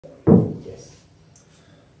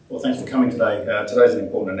Well, thanks for coming today. Today's an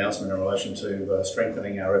important announcement in relation to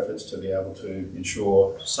strengthening our efforts to be able to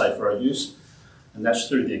ensure safe road use, and that's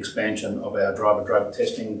through the expansion of our driver drug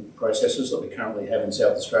testing processes that we currently have in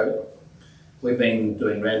South Australia. We've been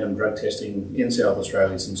doing random drug testing in South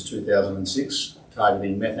Australia since 2006,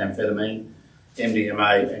 targeting methamphetamine,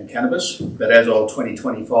 MDMA and cannabis, but as of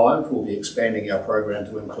 2025 we'll be expanding our program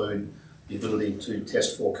to include the ability to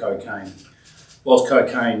test for cocaine. Whilst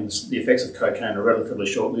the effects of cocaine are relatively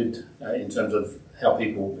short-lived in terms of how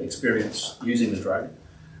people experience using the drug,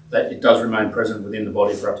 that it does remain present within the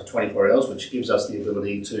body for up to 24 hours, which gives us the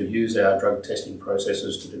ability to use our drug testing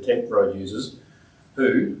processes to detect road users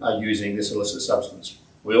who are using this illicit substance.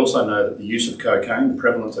 We also know that the use of cocaine, the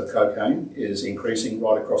prevalence of cocaine, is increasing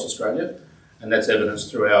right across Australia, and that's evidenced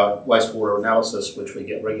through our wastewater analysis, which we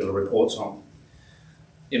get regular reports on.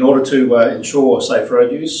 In order to ensure safe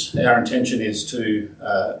road use, our intention is to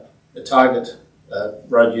target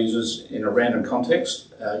road users in a random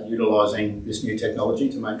context, utilising this new technology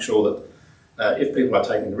to make sure that if people are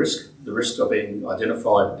taking the risks of being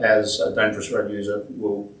identified as a dangerous road user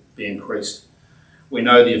will be increased. We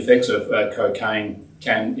know the effects of cocaine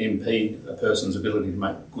can impede a person's ability to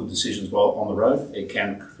make good decisions while on the road. It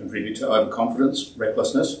can contribute to overconfidence,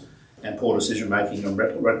 recklessness, and poor decision making and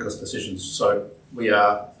reckless decisions. So we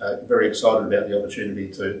are very excited about the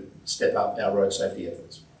opportunity to step up our road safety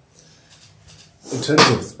efforts. In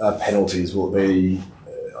terms of penalties, will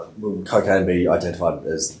cocaine be identified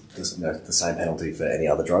as the same penalty for any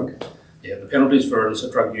other drug? Yeah, the penalties for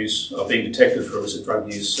illicit drug use, or being detected for illicit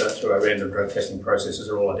drug use through our random drug testing processes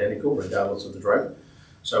are all identical, regardless of the drug.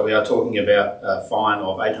 So we are talking about a fine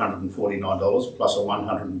of $849 plus a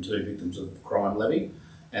 102 victims of crime levy.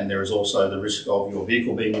 And there is also the risk of your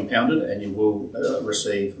vehicle being impounded, and you will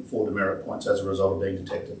receive 4 demerit points as a result of being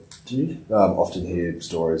detected. Do you often hear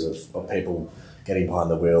stories of people getting behind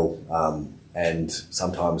the wheel and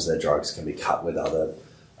sometimes their drugs can be cut with other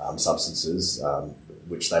substances,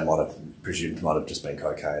 which they might have presumed might have just been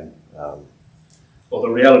cocaine? Well, the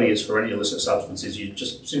reality is for any illicit substance is you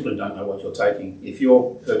just simply don't know what you're taking. If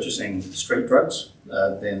you're purchasing street drugs,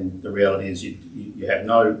 then the reality is you have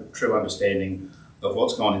no true understanding of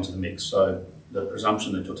what's gone into the mix. So the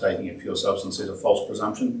presumption that you're taking a pure substance is a false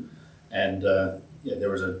presumption, and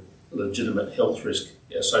there is a legitimate health risk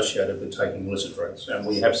associated with taking illicit drugs. And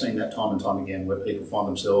we have seen that time and time again where people find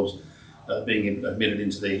themselves being admitted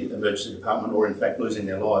into the emergency department or in fact losing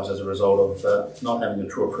their lives as a result of not having a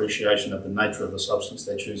true appreciation of the nature of the substance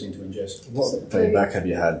they're choosing to ingest. What feedback have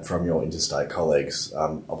you had from your interstate colleagues?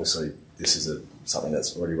 Obviously this is something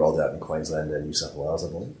that's already rolled out in Queensland and New South Wales,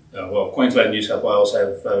 I believe. Well, Queensland and New South Wales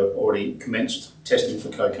have already commenced testing for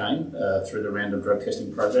cocaine through the random drug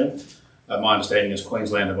testing program. My understanding is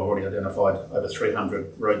Queensland have already identified over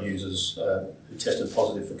 300 road users who tested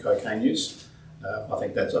positive for cocaine use. I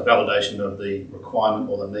think that's a validation of the requirement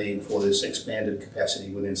or the need for this expanded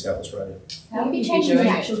capacity within South Australia. How will you be changing the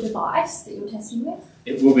actual device that you're testing with?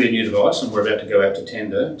 It will be a new device, and we're about to go out to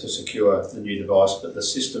tender to secure the new device, but the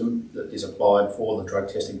system that is applied for the drug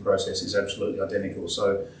testing process is absolutely identical.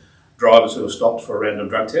 So drivers who are stopped for a random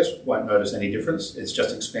drug test won't notice any difference. It's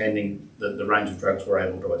just expanding the range of drugs we're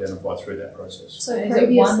able to identify through that process. So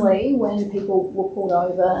previously, when people were pulled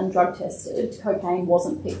over and drug tested, cocaine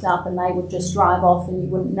wasn't picked up and they would just drive off and you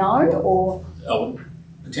wouldn't know, or?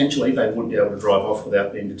 Potentially they would be able to drive off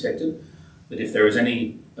without being detected, but if there is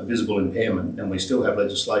any visible impairment, then we still have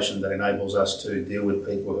legislation that enables us to deal with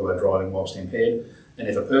people who are driving whilst impaired. And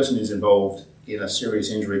if a person is involved in a serious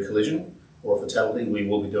injury collision or a fatality, we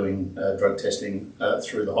will be doing drug testing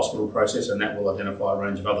through the hospital process, and that will identify a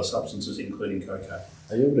range of other substances, including cocaine.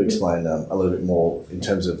 Are you able to explain a little bit more in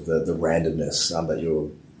terms of the randomness that you were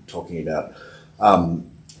talking about?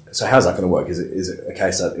 So how's that going to work? Is it a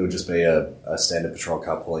case that it would just be a standard patrol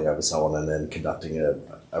car pulling over someone and then conducting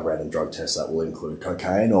a random drug test that will include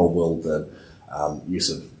cocaine, or will the use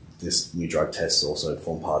of this new drug test also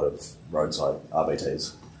form part of roadside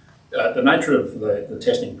RBTs? The nature of the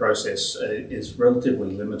testing process is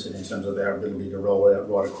relatively limited in terms of our ability to roll out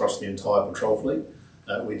right across the entire patrol fleet.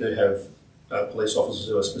 We do have police officers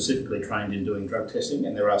who are specifically trained in doing drug testing,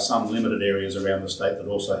 and there are some limited areas around the state that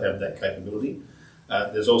also have that capability.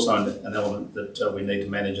 There's also an element that we need to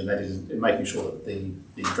manage, and that is making sure that the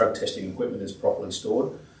drug testing equipment is properly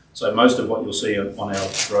stored. So most of what you'll see on our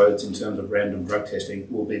roads in terms of random drug testing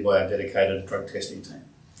will be by our dedicated drug testing team.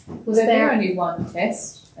 Was there only one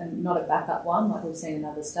test and not a backup one like we've seen in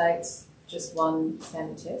other states, just one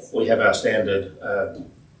standard test? We have our standard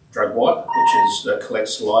drug wipe, which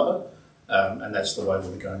collects saliva, and that's the way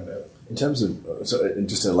we'll be going about it. In terms of, so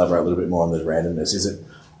just to elaborate a little bit more on the randomness, is it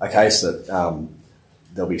a case that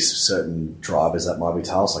there'll be certain drivers that might be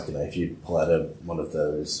tasked, like, if you pull out one of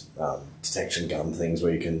those detection gun things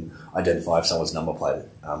where you can identify if someone's number plate,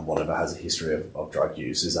 whatever, has a history of drug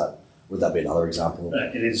use. Would that be another example?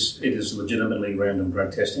 It is legitimately random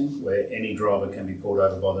drug testing, where any driver can be pulled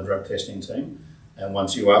over by the drug testing team. And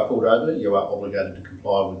once you are pulled over, you are obligated to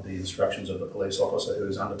comply with the instructions of the police officer who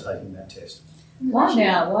is undertaking that test. Why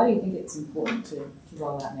do you think it's important to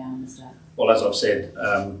roll out now in the state? Well, as I've said,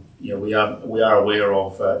 we are aware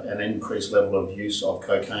of an increased level of use of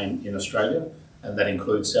cocaine in Australia, and that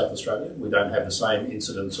includes South Australia. We don't have the same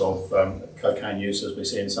incidence of cocaine use as we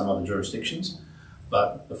see in some other jurisdictions,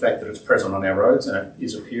 but the fact that it's present on our roads and it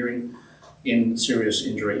is appearing in serious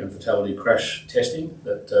injury and fatality crash testing,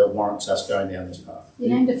 that warrants us going down this path. You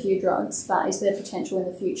named a few drugs, but is there potential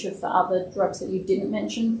in the future for other drugs that you didn't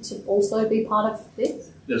mention to also be part of this?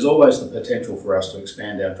 There's always the potential for us to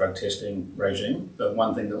expand our drug testing regime, but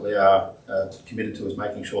one thing that we are committed to is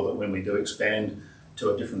making sure that when we do expand to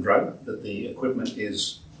a different drug, that the equipment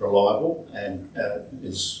is reliable and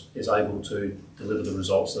is able to deliver the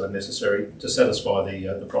results that are necessary to satisfy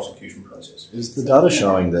the prosecution process. Is the data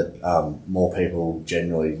showing that more people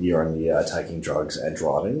generally year on year are taking drugs and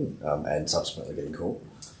driving and subsequently getting caught?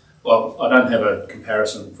 Well, I don't have a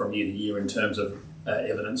comparison from year to year in terms of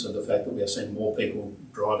evidence of the fact that we are seeing more people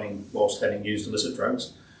driving whilst having used illicit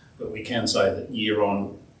drugs, but we can say that year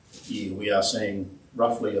on year we are seeing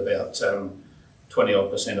roughly about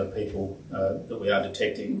 20% of people that we are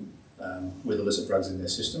detecting with illicit drugs in their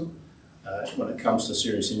system. When it comes to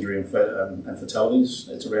serious injury and fatalities,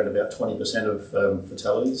 it's around about 20% of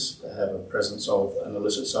fatalities have a presence of an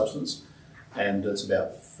illicit substance, and it's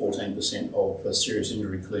about 14% of serious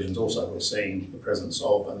injury collisions also we're seeing the presence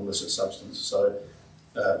of an illicit substance. So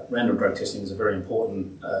random drug testing is a very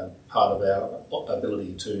important part of our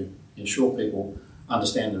ability to ensure people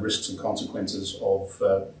understand the risks and consequences of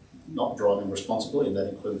not driving responsibly, and that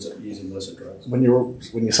includes using illicit drugs. When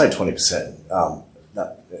you say 20%,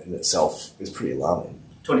 that in itself is pretty alarming.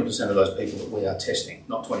 20% of those people that we are testing,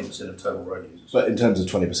 not 20% of total road users. But in terms of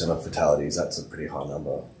 20% of fatalities, that's a pretty high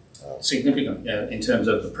number. Significant in terms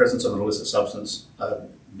of the presence of an illicit substance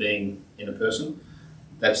being in a person.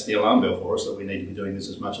 That's the alarm bell for us that we need to be doing this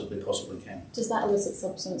as much as we possibly can. Does that illicit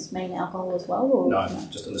substance mean alcohol as well? Or No,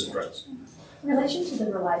 just illicit drugs. In relation to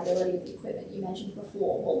the reliability of the equipment you mentioned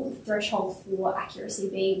before, what would the threshold for accuracy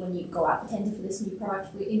be when you go out for tender for this new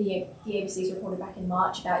product? In the ABC's reported back in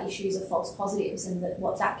March about issues of false positives and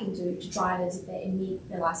what that can do to drivers if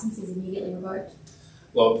their licence is immediately revoked.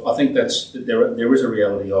 Well, I think there is a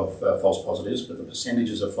reality of false positives, but the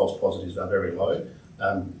percentages of false positives are very low.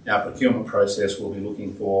 Our procurement process will be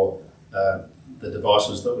looking for the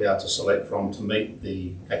devices that we are to select from to meet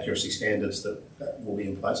the accuracy standards that will be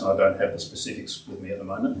in place, and I don't have the specifics with me at the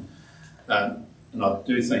moment. And I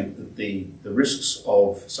do think that the risks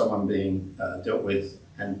of someone being dealt with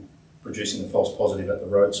and producing a false positive at the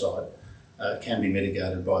roadside can be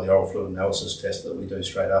mitigated by the oral fluid analysis test that we do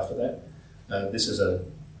straight after that. This is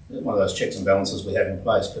one of those checks and balances we have in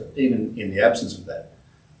place, but even in the absence of that,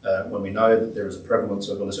 when we know that there is a prevalence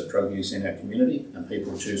of illicit drug use in our community and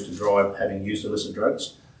people choose to drive having used illicit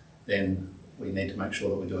drugs, then we need to make sure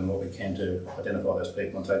that we're doing what we can to identify those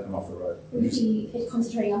people and take them off the road. Would you be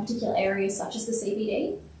concentrating on particular areas such as the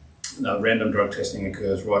CBD? No, random drug testing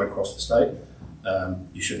occurs right across the state.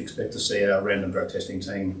 You should expect to see our random drug testing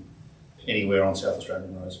team anywhere on South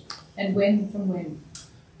Australian roads. And from when?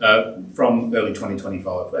 From early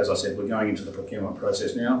 2025. As I said, we're going into the procurement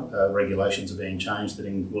process now. Regulations are being changed that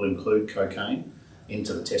will include cocaine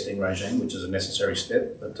into the testing regime, which is a necessary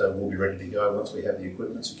step, but we'll be ready to go once we have the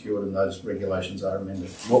equipment secured and those regulations are amended.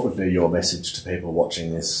 What would be your message to people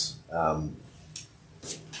watching this,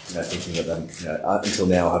 thinking that they until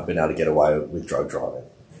now have been able to get away with drug driving?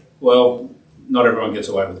 Well, not everyone gets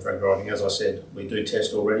away with drug driving. As I said, we do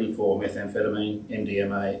test already for methamphetamine,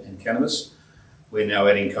 MDMA and cannabis. We're now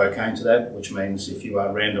adding cocaine to that, which means if you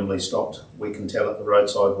are randomly stopped, we can tell at the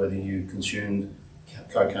roadside whether you consumed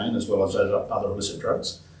cocaine as well as other illicit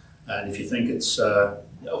drugs. And if you think it's,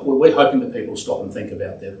 we're hoping that people stop and think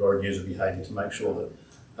about their drug user behaviour to make sure that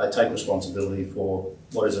they take responsibility for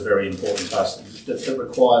what is a very important task that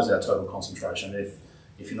requires our total concentration.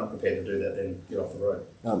 If you're not prepared to do that, then get off the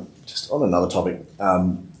road. Just on another topic,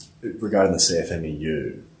 regarding the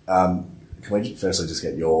CFMEU, can we firstly just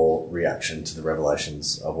get your reaction to the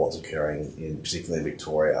revelations of what's occurring, particularly in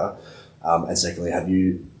Victoria? And secondly,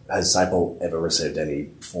 has SAPOL ever received any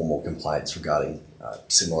formal complaints regarding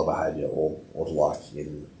similar behaviour or the like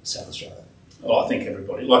in South Australia? Well, I think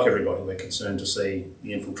like everybody, we're concerned to see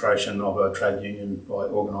the infiltration of a trade union by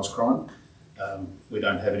organised crime. We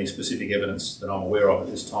don't have any specific evidence that I'm aware of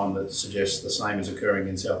at this time that suggests the same is occurring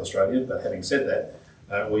in South Australia, but having said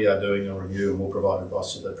that, we are doing a review and will provide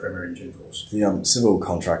advice to the Premier in due course. The Civil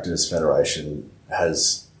Contractors Federation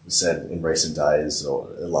has said in recent days or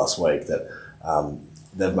last week that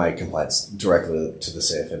they've made complaints directly to the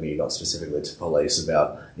CFMEU, not specifically to police,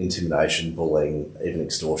 about intimidation, bullying, even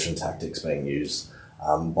extortion tactics being used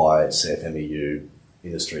by CFMEU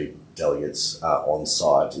industry delegates on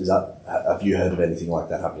site. Have you heard of anything like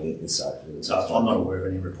that happening in South Australia? I'm not aware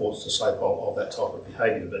of any reports to SAPOL of that type of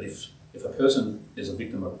behaviour, but if a person is a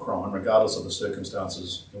victim of a crime, regardless of the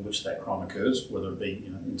circumstances in which that crime occurs, whether it be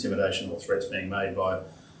intimidation or threats being made by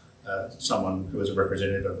someone who is a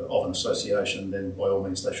representative of an association, then by all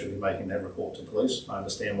means they should be making that report to police. I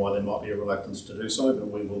understand why there might be a reluctance to do so, but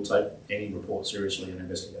we will take any report seriously and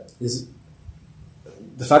investigate. Is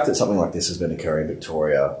the fact that something like this has been occurring in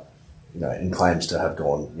Victoria, and claims to have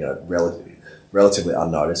gone, relatively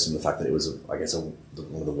unnoticed, and the fact that it was,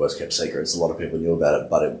 one of the worst kept secrets. A lot of people knew about it,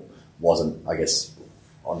 but it wasn't, in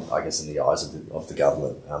the eyes of the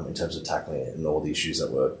government in terms of tackling it and all the issues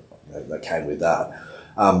that came with that.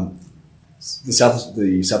 The South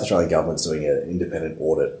Australian government's doing an independent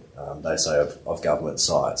audit, they say, of government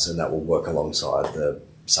sites, and that will work alongside the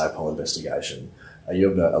SAPOL investigation. Are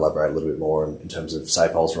you able to elaborate a little bit more in terms of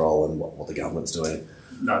SAPOL's role and what the government's doing?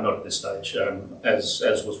 No, not at this stage.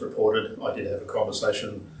 As was reported, I did have a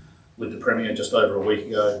conversation with the Premier just over a week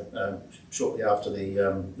ago, shortly after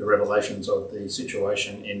the revelations of the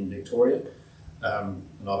situation in Victoria. And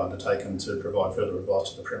I've undertaken to provide further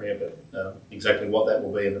advice to the Premier, but exactly what that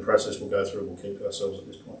will be and the process we'll go through, we'll keep to ourselves at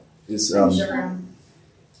this point.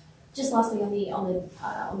 Just lastly, on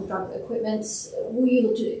the drug equipment, will you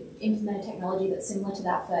look to implement a technology that's similar to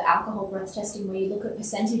that for alcohol breath testing, where you look at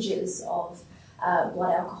percentages of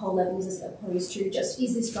blood alcohol levels as opposed to just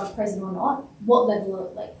is this drug present or not? What level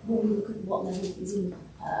of, will we look at what level is in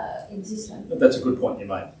the system? That's a good point you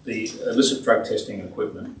make. The illicit drug testing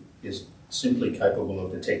equipment is simply capable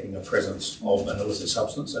of detecting the presence of an illicit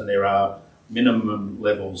substance, and there are minimum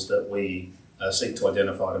levels that we seek to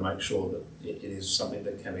identify to make sure that it is something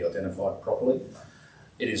that can be identified properly.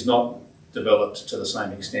 It is not developed to the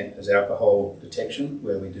same extent as alcohol detection,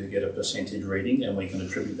 where we do get a percentage reading and we can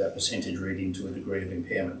attribute that percentage reading to a degree of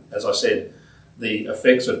impairment. As I said, the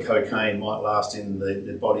effects of cocaine might last in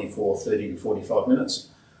the body for 30 to 45 minutes,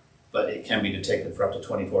 but it can be detected for up to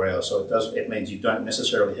 24 hours. So it means you don't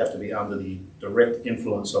necessarily have to be under the direct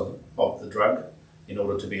influence of the drug in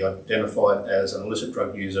order to be identified as an illicit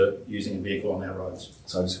drug user using a vehicle on our roads.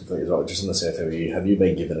 So just quickly, just on the CFMEU, have you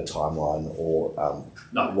been given a timeline or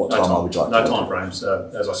no timeline would you like no time frames.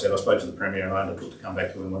 As I said, I spoke to the Premier and I undertook to come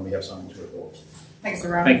back to him when we have something to report. Thanks,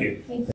 Aaron. Thank you.